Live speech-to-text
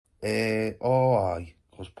Oh, aye,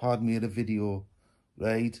 because Pad made a video,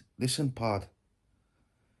 right? Listen, Pad.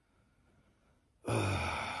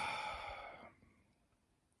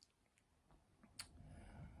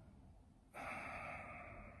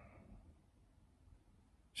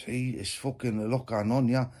 See, it's fucking a lot going on,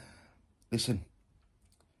 yeah? Listen,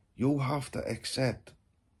 you have to accept,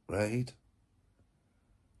 right,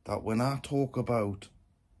 that when I talk about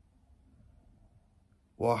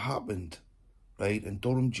what happened, right, in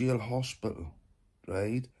Durham Jail Hospital,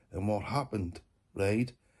 right, and what happened,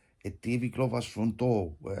 right, at Davey Glover's front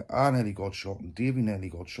door, where I nearly got shot and Davey nearly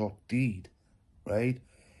got shot dead, right,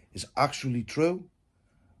 is actually true,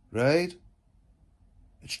 right?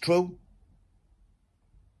 It's true.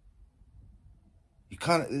 You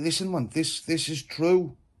can't, listen, man, this is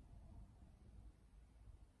true.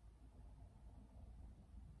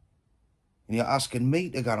 And you're asking me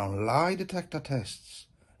to get on lie detector tests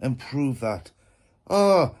and prove that.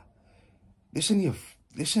 Oh, listen,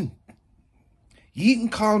 listen. You can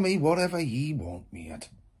call me whatever you want, mate.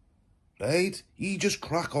 Right? You just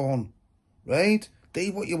crack on. Right?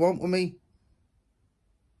 Do what you want with me.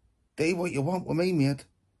 Do what you want with me, mate.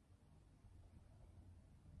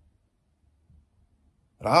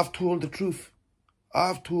 But I've told the truth.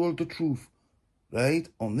 I've told the truth. Right?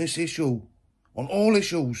 On this issue. On all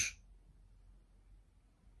issues.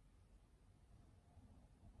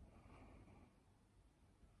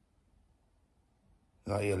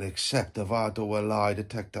 That you'll accept if I do a lie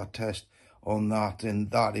detector test on that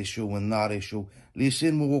and that issue and that issue.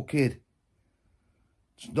 Listen, more kid.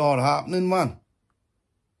 It's not happening, man.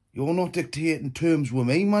 You're not dictating terms with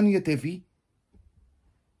me, man, you divvy.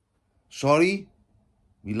 Sorry,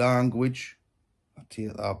 me language. I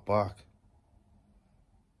take that back.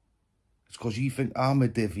 It's because you think I'm a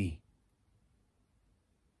divvy.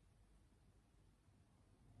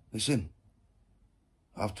 Listen,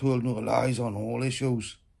 I've told no lies on all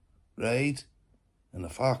issues, right? And the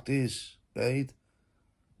fact is, right,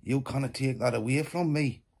 you cannot take that away from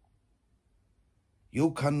me.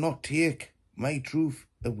 You cannot take my truth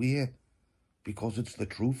away because it's the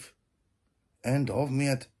truth. End of,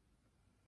 mate.